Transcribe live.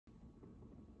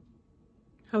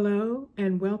Hello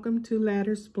and welcome to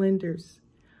Ladder Splendors.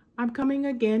 I'm coming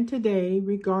again today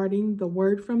regarding the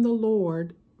word from the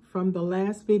Lord from the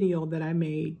last video that I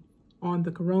made on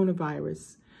the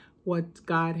coronavirus, what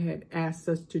God had asked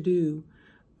us to do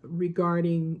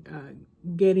regarding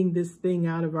getting this thing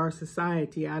out of our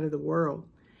society, out of the world.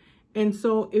 And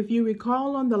so if you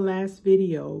recall on the last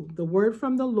video, the word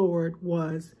from the Lord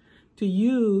was to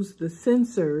use the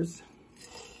censers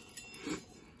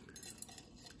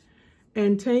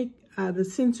and take the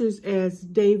censers as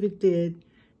David did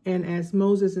and as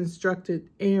Moses instructed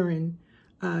Aaron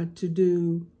to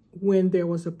do when there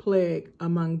was a plague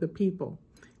among the people.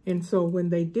 And so when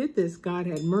they did this, God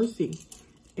had mercy,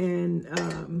 and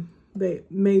they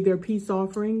made their peace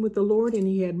offering with the Lord, and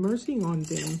he had mercy on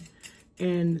them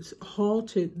and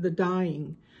halted the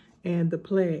dying and the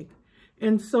plague.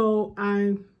 And so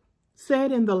I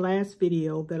said in the last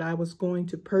video that I was going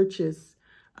to purchase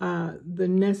the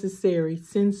necessary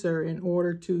censer in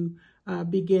order to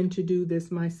begin to do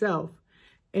this myself.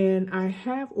 And I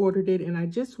have ordered it, and I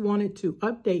just wanted to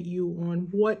update you on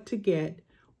what to get,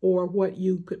 or what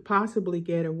you could possibly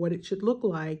get, or what it should look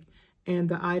like, and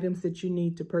the items that you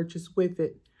need to purchase with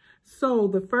it. So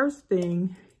the first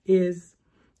thing is,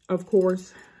 of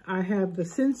course, I have the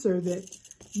censer that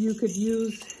you could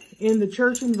use in the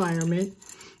church environment.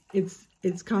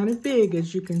 It's kind of big,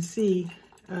 as you can see,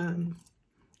 and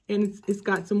it's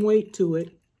got some weight to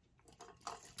it.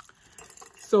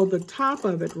 So the top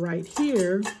of it right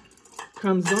here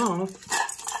comes off.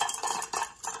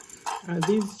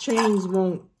 These chains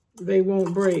won't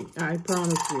break, I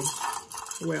promise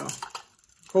you. Well,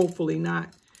 hopefully not.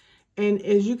 And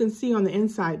as you can see on the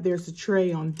inside, there's a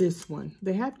tray on this one.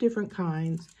 They have different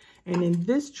kinds. And in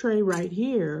this tray right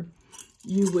here,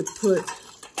 you would put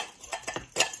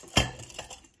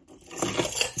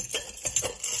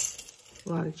a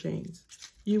lot of chains.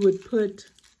 You would put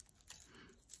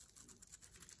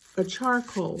a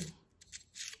charcoal.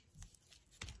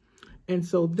 And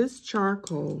so this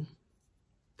charcoal,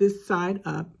 this side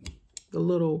up, the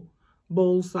little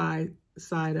bowl side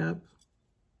up,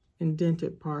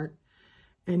 indented part,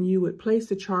 and you would place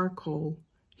the charcoal,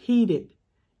 heat it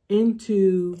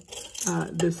into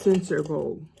the censer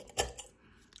bowl.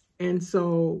 And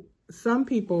so some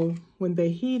people, when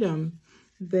they heat them,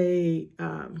 they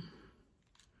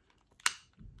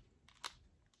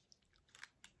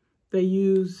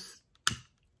use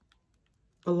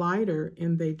a lighter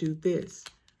and they do this.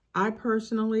 I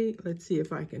personally, let's see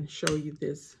if I can show you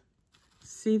this.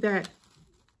 See that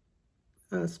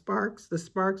sparks, the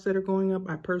sparks that are going up?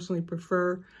 I personally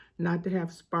prefer not to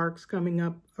have sparks coming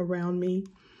up around me.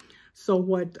 So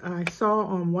what I saw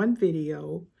on one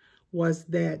video was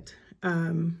that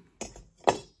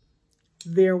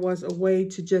there was a way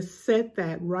to just set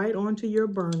that right onto your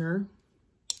burner.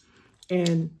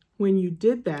 And when you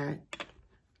did that,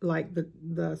 like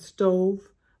the stove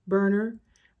burner,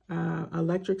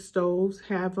 electric stoves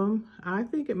have them. I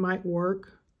think it might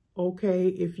work okay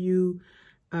if you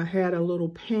had a little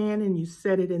pan and you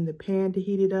set it in the pan to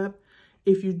heat it up.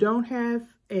 If you don't have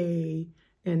an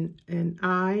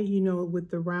eye, you know, with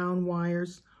the round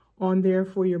wires on there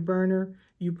for your burner,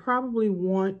 you probably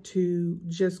want to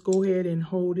just go ahead and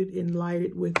hold it and light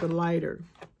it with the lighter,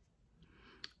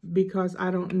 because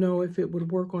I don't know if it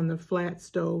would work on the flat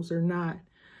stoves or not.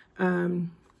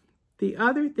 The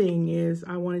other thing is,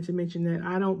 I wanted to mention that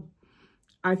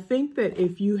I think that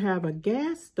if you have a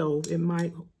gas stove, it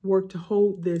might work to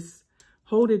hold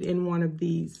it in one of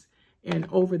these and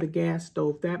over the gas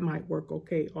stove. That might work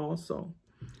okay also.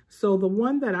 So the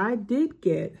one that I did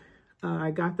get,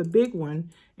 I got the big one,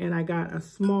 and I got a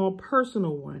small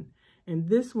personal one. And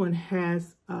this one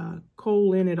has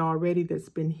coal in it already that's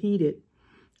been heated,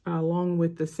 along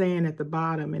with the sand at the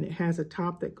bottom, and it has a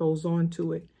top that goes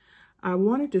onto it. I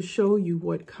wanted to show you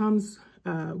what comes,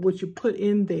 what you put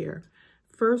in there.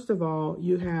 First of all,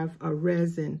 you have a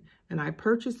resin, and I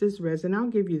purchased this resin. I'll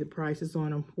give you the prices on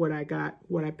them, what I got,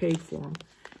 what I paid for them.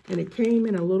 And it came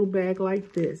in a little bag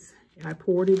like this. I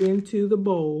poured it into the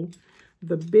bowl.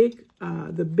 The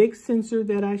big censer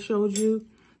that I showed you,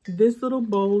 this little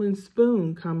bowl and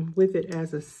spoon come with it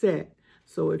as a set.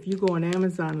 So if you go on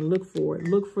Amazon and look for it,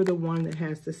 look for the one that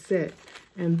has the set.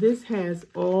 And this has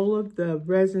all of the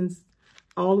resins,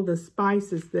 all of the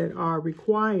spices that are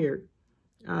required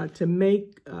to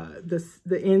make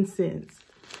the incense.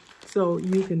 So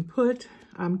you can put,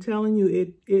 I'm telling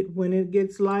you, when it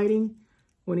gets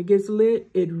lit,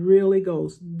 it really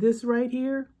goes. This right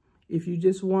here, if you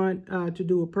just want to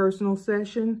do a personal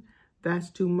session, that's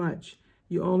too much.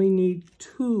 You only need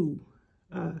two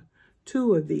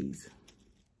of these.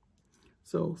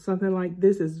 So something like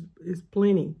this is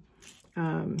plenty.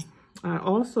 I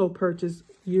also purchased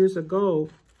years ago,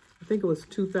 I think it was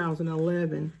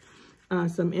 2011,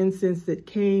 some incense that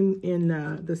came in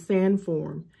the sand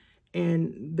form,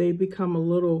 and they become a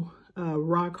little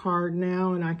rock hard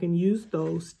now, and I can use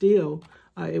those still.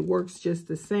 It works just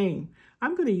the same.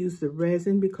 I'm going to use the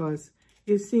resin because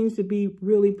it seems to be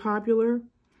really popular.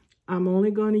 I'm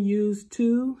only going to use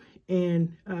 2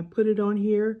 and put it on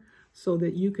here so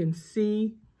that you can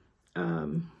see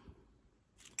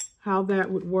how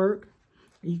that would work.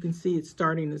 You can see it's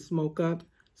starting to smoke up.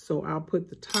 So I'll put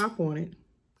the top on it,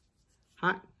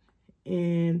 hot,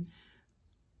 and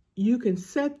you can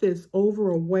set this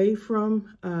over away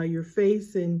from your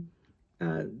face and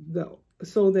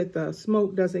so that the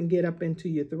smoke doesn't get up into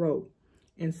your throat.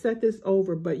 And set this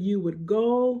over, but you would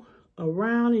go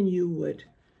around and you would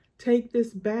take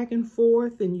this back and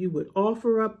forth, and you would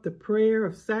offer up the prayer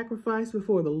of sacrifice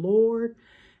before the Lord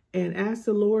and ask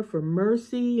the Lord for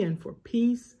mercy and for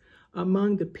peace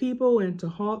among the people and to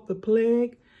halt the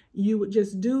plague. You would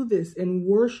just do this and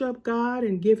worship God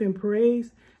and give him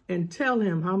praise and tell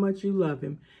him how much you love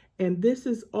him. And this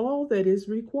is all that is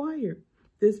required,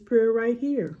 this prayer right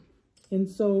here. And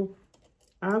so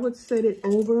I would set it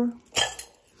over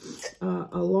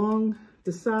along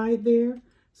the side there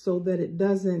so that it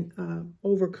doesn't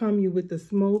overcome you with the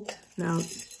smoke. Now,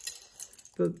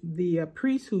 the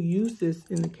priests who use this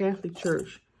in the Catholic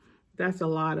Church, that's a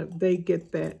lot of, they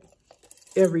get that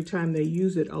every time they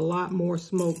use it, a lot more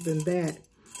smoke than that.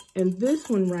 And this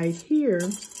one right here,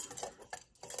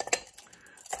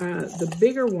 the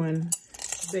bigger one,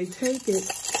 they take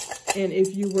it, and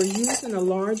if you were using a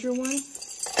larger one,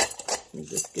 let me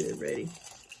just get it ready.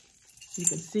 You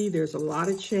can see there's a lot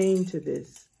of chain to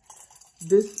this.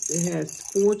 It has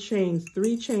 4 chains.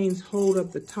 3 chains hold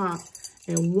up the top,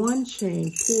 and 1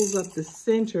 chain pulls up the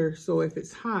center. So if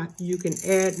it's hot, you can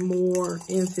add more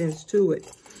incense to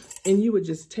it. And you would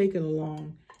just take it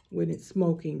along when it's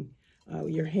smoking,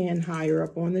 your hand higher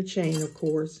up on the chain, of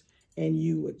course, and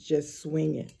you would just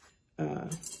swing it.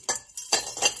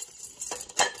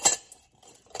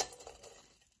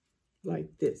 Like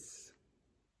this.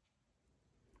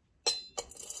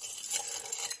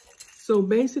 So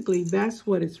basically, that's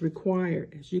what it's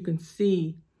required. As you can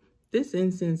see, this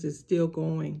incense is still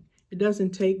going. It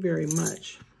doesn't take very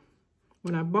much.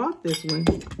 When I bought this one,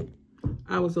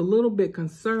 I was a little bit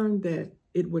concerned that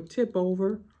it would tip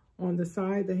over on the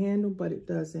side, the handle, but it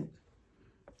doesn't.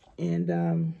 And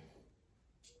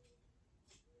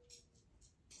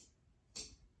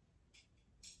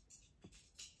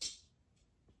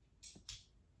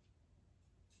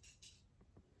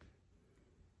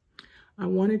I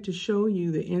wanted to show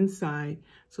you the inside,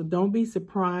 so don't be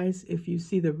surprised if you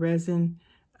see the resin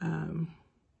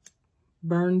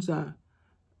burns the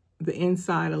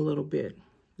inside a little bit.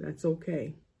 That's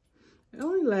okay. It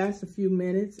only lasts a few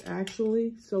minutes,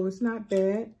 actually, so it's not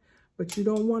bad, but you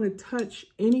don't want to touch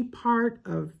any part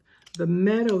of the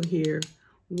metal here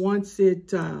once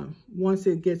it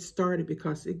gets started,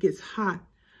 because it gets hot,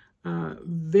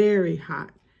 very hot,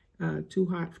 too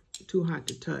hot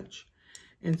to touch.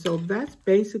 And so that's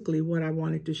basically what I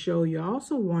wanted to show you. I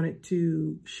also wanted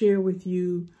to share with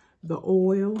you the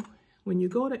oil. When you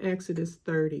go to Exodus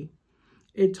 30,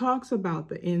 it talks about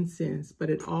the incense, but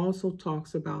it also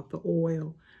talks about the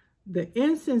oil. The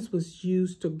incense was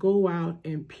used to go out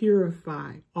and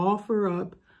purify, offer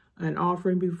up an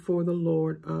offering before the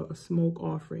Lord, a smoke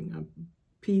offering, a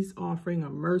peace offering, a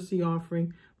mercy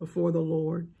offering before the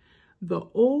Lord. The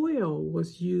oil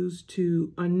was used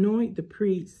to anoint the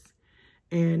priests.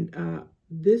 And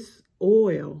this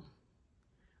oil,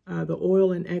 the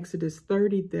oil in Exodus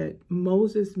 30 that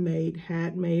Moses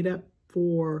had made up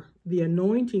for the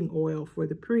anointing oil for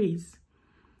the priests,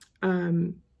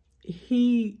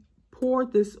 he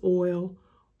poured this oil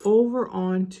over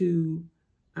onto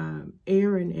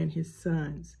Aaron and his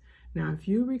sons. Now, if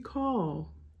you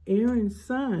recall, Aaron's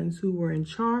sons, who were in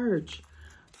charge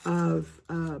of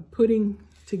putting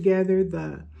together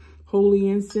the holy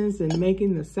incense and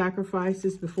making the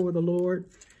sacrifices before the Lord,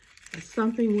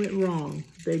 something went wrong.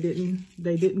 They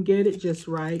didn't get it just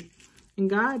right, and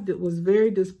God was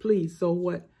very displeased. So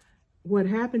what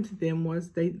happened to them was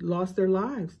they lost their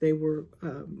lives. They were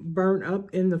burnt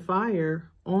up in the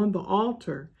fire on the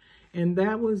altar, and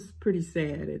that was pretty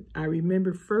sad. I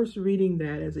remember first reading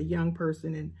that as a young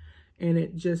person, and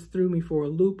it just threw me for a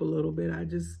loop a little bit. I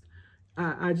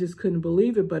just couldn't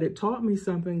believe it, but it taught me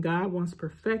something. God wants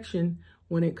perfection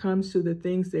when it comes to the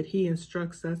things that he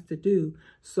instructs us to do.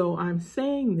 So I'm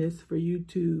saying this for you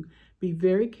to be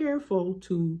very careful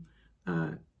to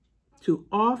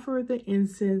offer the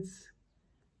incense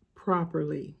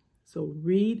properly. So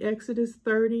read Exodus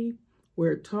 30,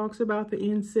 where it talks about the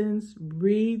incense.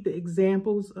 Read the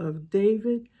examples of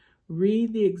David.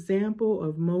 Read the example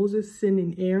of Moses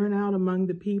sending Aaron out among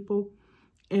the people.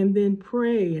 And then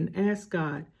pray and ask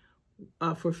God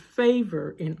for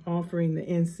favor in offering the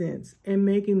incense and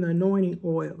making the anointing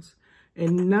oils.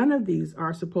 And none of these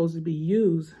are supposed to be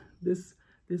used. This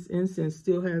incense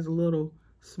still has a little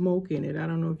smoke in it. I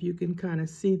don't know if you can kind of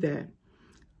see that.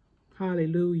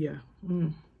 Hallelujah.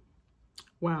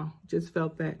 Wow, just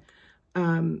felt that.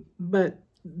 But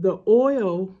the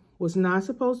oil was not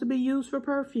supposed to be used for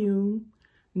perfume,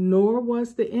 nor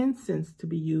was the incense to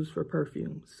be used for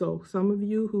perfume. So some of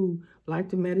you who like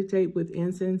to meditate with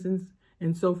incense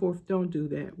and so forth, don't do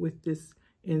that with this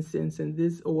incense and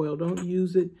this oil. Don't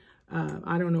use it.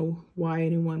 I don't know why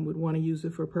anyone would want to use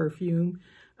it for perfume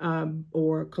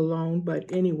or cologne,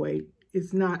 but anyway,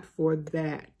 it's not for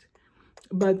that.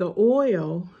 But the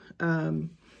oil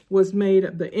was made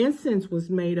up, the incense was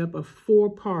made up of 4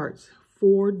 parts,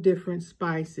 4 different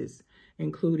spices,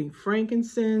 including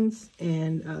frankincense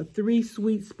and 3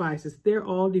 sweet spices. They're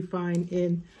all defined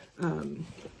in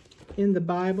the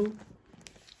Bible.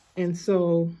 And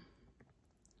so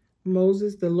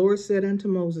Moses, the Lord said unto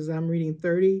Moses, I'm reading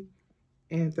 30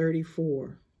 and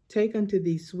 34. Take unto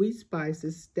thee sweet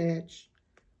spices, stach,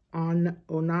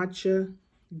 onycha,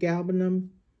 galbanum,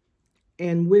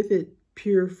 and with it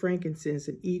pure frankincense,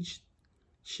 and each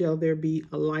shall there be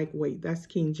a like weight. That's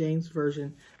King James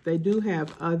Version. They do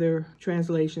have other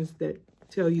translations that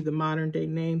tell you the modern day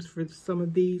names for some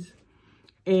of these.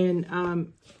 And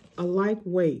a like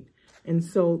weight. And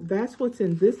so that's what's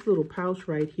in this little pouch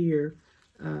right here.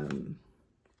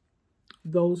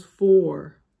 Those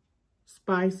 4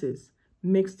 spices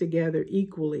mixed together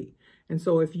equally. And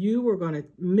so if you were going to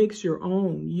mix your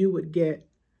own, you would get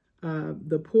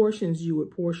the portions, you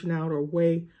would portion out or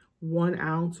weigh 1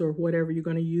 ounce or whatever you're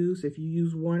going to use. If you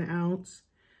use 1 ounce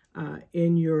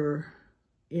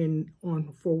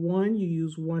for one, you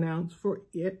use 1 ounce for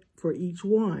each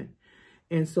one.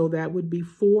 And so that would be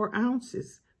 4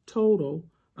 ounces total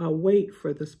weight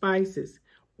for the spices,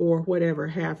 or whatever,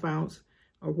 ½ ounce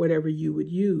or whatever you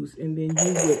would use. And then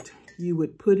you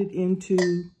would put it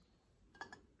into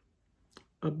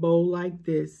a bowl like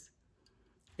this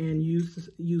and use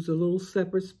a little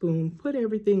separate spoon. Put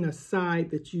everything aside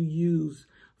that you use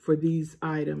for these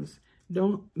items.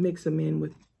 Don't mix them in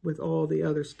with all the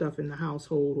other stuff in the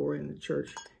household or in the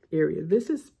church area. This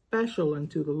is special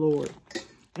unto the Lord.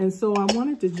 And so I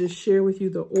wanted to just share with you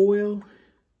the oil.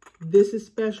 This is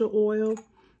special oil.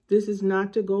 This is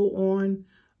not to go on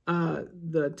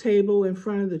the table in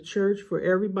front of the church for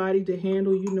everybody to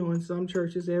handle. You know, in some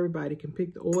churches, everybody can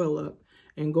pick the oil up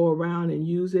and go around and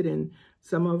use it. And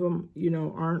some of them, you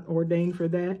know, aren't ordained for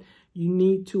that. You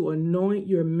need to anoint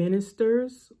your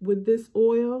ministers with this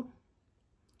oil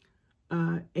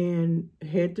and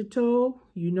head to toe,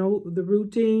 you know, the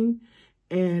routine,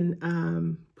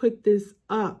 and put this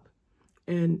up,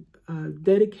 and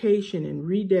dedication and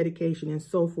rededication and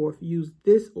so forth. Use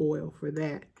this oil for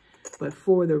that. But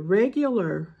for the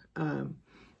regular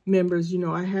members, you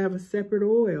know, I have a separate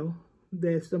oil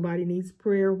that if somebody needs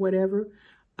prayer or whatever,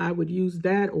 I would use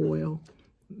that oil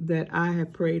that I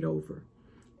have prayed over.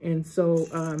 And so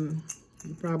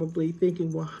you're probably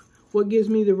thinking, well, what gives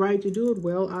me the right to do it?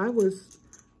 Well, I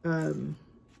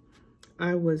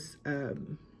was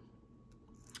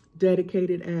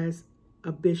dedicated as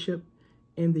a bishop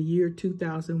in the year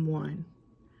 2001.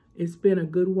 It's been a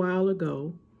good while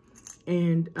ago,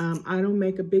 and I don't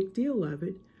make a big deal of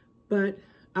it, but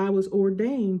I was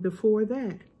ordained before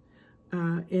that.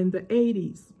 In the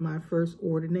 80s, my first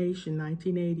ordination,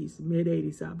 1980s,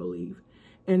 mid-80s, I believe.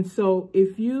 And so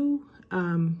if you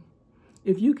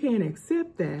can't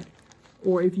accept that,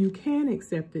 or if you can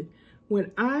accept it,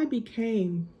 when I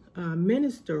became a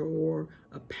minister or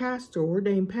a pastor,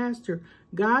 ordained pastor,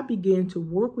 God began to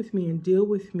work with me and deal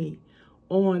with me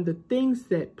on the things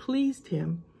that pleased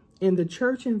him in the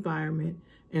church environment.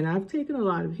 And I've taken a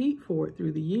lot of heat for it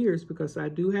through the years because I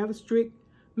do have a strict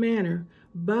manner,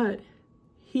 but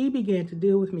he began to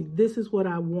deal with me. This is what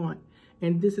I want,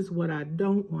 and this is what I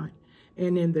don't want.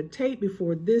 And in the tape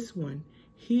before this one,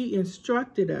 he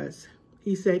instructed us.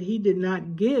 He said he did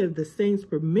not give the saints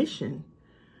permission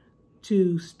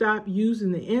to stop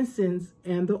using the incense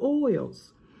and the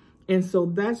oils. And so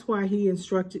that's why he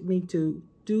instructed me to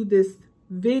do this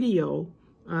video,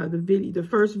 the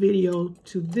first video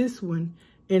to this one,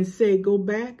 and say, go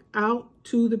back out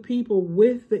to the people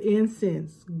with the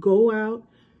incense. Go out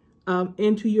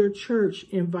into your church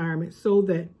environment so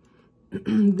that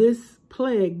this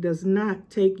plague does not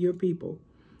take your people.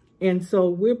 And so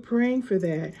we're praying for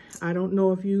that. I don't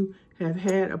know if you have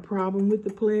had a problem with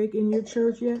the plague in your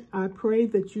church yet. I pray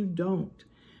that you don't,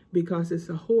 because it's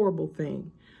a horrible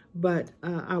thing. But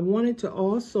I wanted to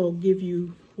also give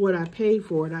you what I paid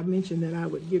for it. I mentioned that I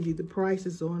would give you the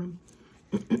prices on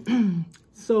them.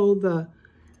 So the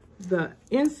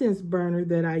incense burner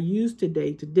that I used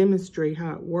today to demonstrate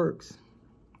how it works,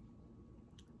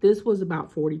 this was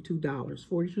about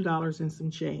 $42 and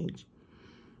some change.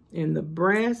 And the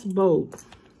brass boat,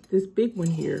 this big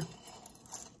one here,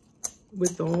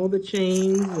 with all the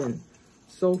chains and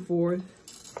so forth,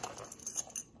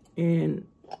 and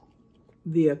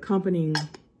the accompanying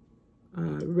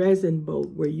resin boat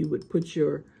where you would put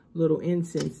your little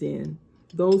incense in,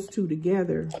 those two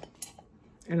together,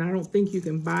 and I don't think you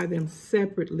can buy them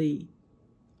separately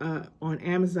on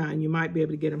Amazon. You might be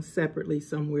able to get them separately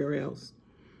somewhere else.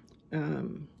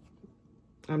 I'm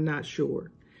not sure.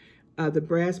 The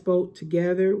brass boat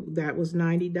together, that was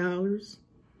 $90.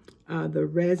 The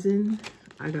resin,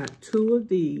 I got 2 of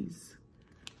these.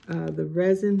 The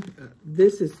resin,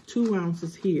 this is 2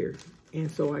 ounces here, and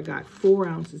so I got 4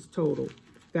 ounces total.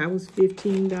 That was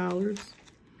 $15.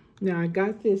 Now I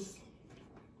got this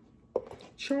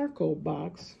charcoal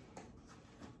box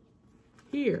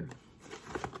here.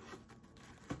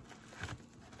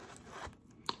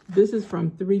 This is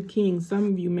from 3 Kings. Some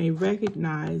of you may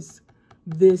recognize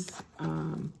this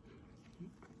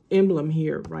emblem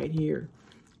here, right here.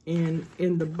 And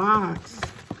in the box,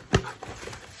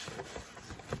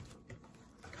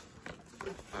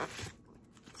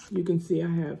 you can see I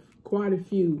have quite a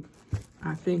few.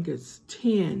 I think it's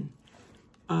 10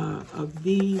 of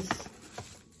these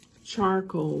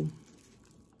charcoal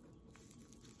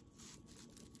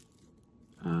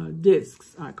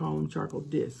discs. I call them charcoal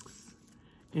discs.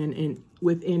 And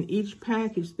within each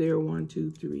package, there are 1,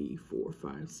 2, 3, 4,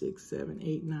 5, 6, 7,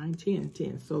 8, 9,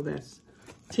 10. So that's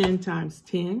 10 times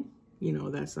 10. You know,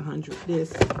 that's 100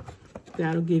 discs.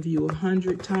 That'll give you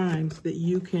 100 times that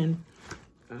you can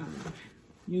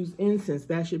use incense.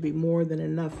 That should be more than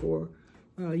enough for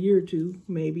a year or two,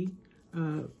 maybe.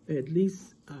 At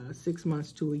least 6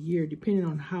 months to a year, depending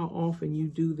on how often you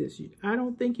do this. I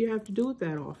don't think you have to do it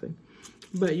that often.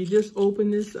 But you just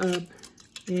open this up,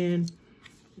 and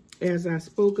as I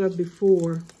spoke of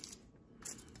before,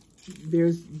 there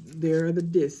are the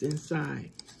discs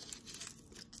inside.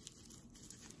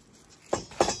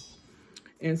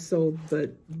 And so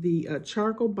the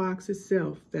charcoal box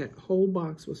itself, that whole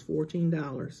box was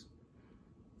 $14.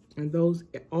 And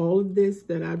all of this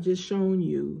that I've just shown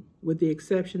you, with the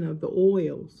exception of the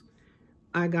oils,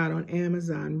 I got on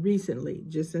Amazon recently,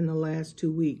 just in the last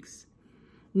 2 weeks.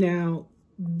 Now,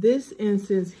 this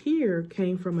incense here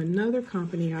came from another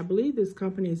company. I believe this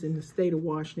company is in the state of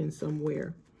Washington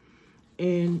somewhere.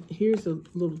 And here's a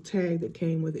little tag that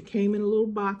came with it. It came in a little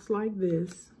box like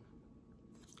this.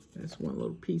 That's one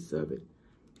little piece of it.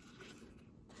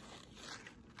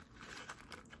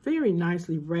 Very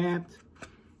nicely wrapped.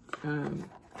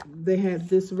 They had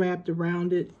this wrapped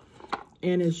around it.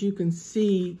 And as you can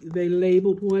see, they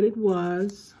labeled what it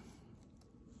was.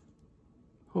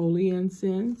 Holy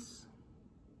incense.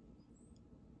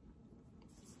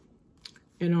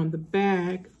 And on the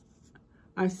back,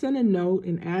 I sent a note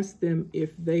and asked them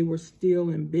if they were still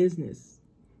in business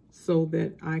so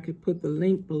that I could put the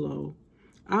link below.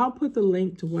 I'll put the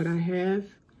link to what I have,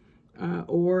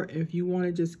 or if you want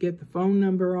to just get the phone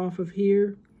number off of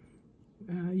here,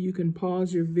 you can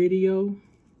pause your video.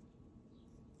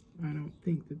 I don't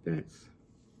think that that's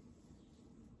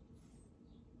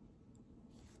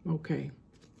okay.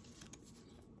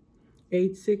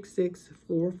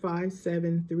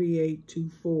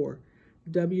 866-457-3824,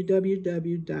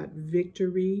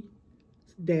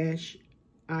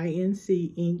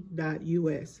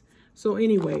 www.victory-incinc.us. So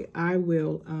anyway, I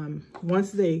will,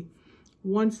 once they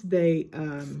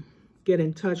get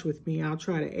in touch with me, I'll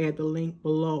try to add the link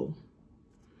below.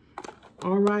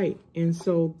 All right, and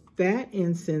so that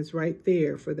incense right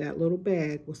there for that little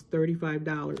bag was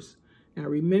 $35. Now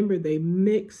remember, they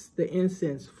mixed the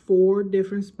incense, 4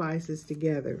 different spices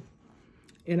together.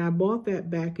 And I bought that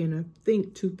back in, I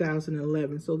think,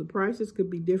 2011. So the prices could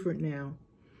be different now.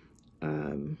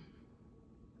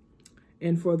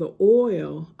 And for the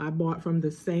oil, I bought from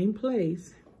the same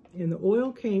place. And the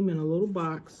oil came in a little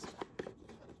box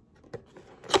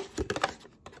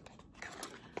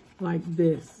like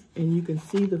this. And you can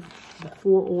see the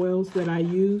 4 oils that I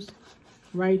used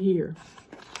right here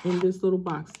in this little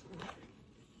box.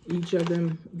 Each of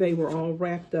them, they were all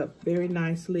wrapped up very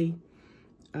nicely.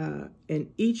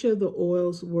 And each of the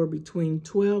oils were between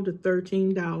 $12 to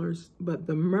 $13. But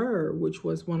the myrrh, which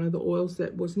was one of the oils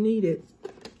that was needed,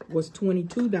 was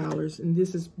 $22. And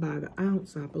this is by the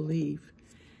ounce, I believe.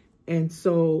 And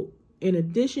so in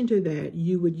addition to that,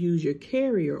 you would use your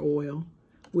carrier oil,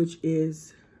 which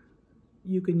is,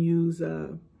 you can use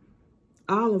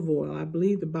olive oil. I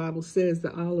believe the Bible says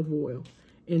the olive oil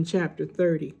in chapter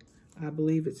 30. I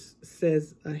believe it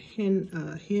says a hin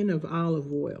of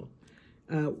olive oil.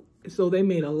 So they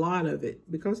made a lot of it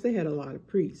because they had a lot of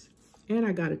priests. And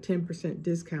I got a 10%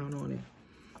 discount on it.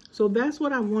 So that's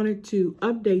what I wanted to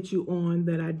update you on,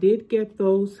 that I did get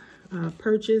those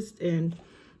purchased, and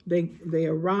they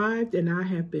arrived, and I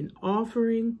have been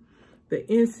offering the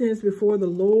incense before the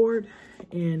Lord,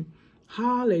 and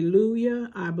hallelujah,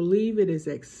 I believe it is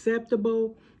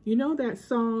acceptable. You know that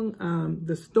song,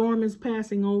 The Storm is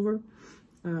Passing Over?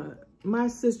 My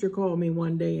sister called me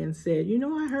one day and said, you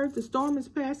know, I heard the storm is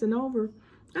passing over.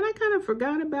 And I kind of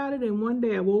forgot about it. And one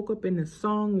day I woke up and the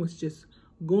song was just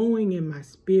going in my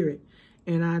spirit.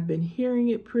 And I've been hearing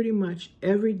it pretty much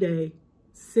every day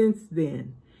since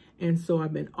then. And so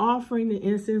I've been offering the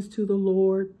incense to the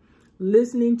Lord,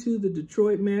 listening to the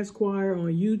Detroit Mass Choir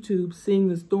on YouTube sing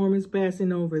The Storm is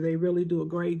Passing Over. They really do a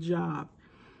great job.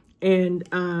 And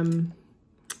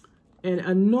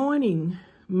anointing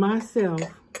myself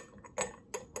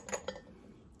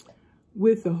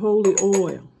with the holy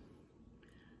oil,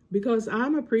 because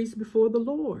I'm a priest before the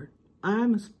Lord.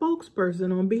 I'm a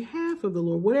spokesperson on behalf of the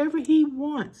Lord. Whatever he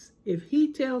wants, if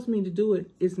he tells me to do it,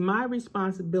 it's my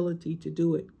responsibility to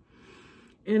do it.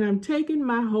 And I'm taking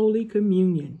my Holy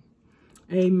Communion.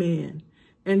 Amen.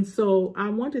 And so I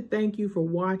want to thank you for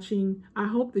watching. I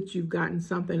hope that you've gotten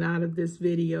something out of this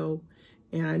video.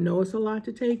 And I know it's a lot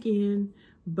to take in,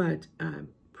 but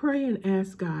pray and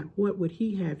ask God, what would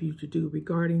he have you to do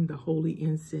regarding the holy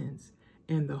incense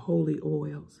and the holy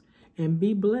oils? And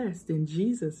be blessed in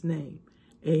Jesus' name.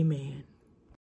 Amen.